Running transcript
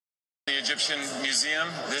Egyptian Museum,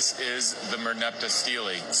 this is the Merneptah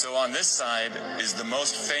stele. So on this side is the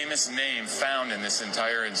most famous name found in this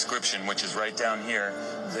entire inscription, which is right down here,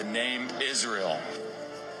 the name Israel.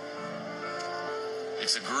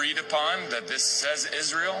 It's agreed upon that this says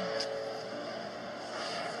Israel,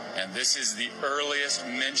 and this is the earliest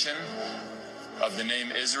mention of the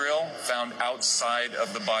name Israel found outside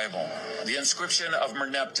of the Bible. The inscription of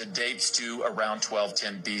Merneptah dates to around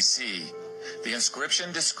 1210 BC. The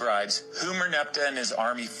inscription describes who Merneptah and his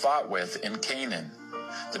army fought with in Canaan.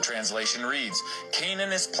 The translation reads,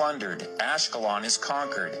 Canaan is plundered, Ashkelon is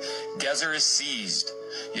conquered, Gezer is seized,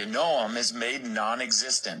 Yanoam is made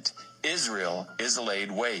non-existent, Israel is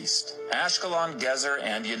laid waste. Ashkelon, Gezer,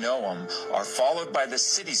 and Yanoam are followed by the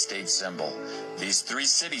city-state symbol. These three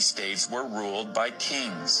city-states were ruled by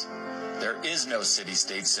kings. There is no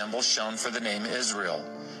city-state symbol shown for the name Israel.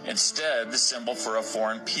 Instead, the symbol for a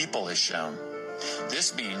foreign people is shown.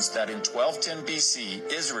 This means that in 1210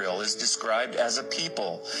 BC, Israel is described as a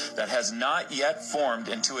people that has not yet formed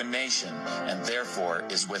into a nation and therefore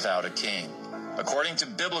is without a king. According to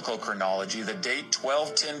biblical chronology, the date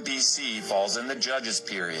 1210 BC falls in the Judges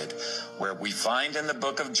period, where we find in the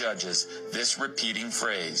book of Judges this repeating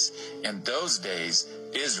phrase, in those days,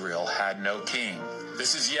 Israel had no king.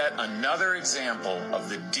 This is yet another example of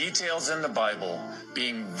the details in the Bible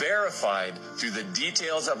being verified through the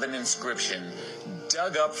details of an inscription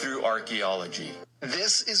dug up through archaeology.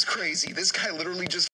 This is crazy. This guy literally just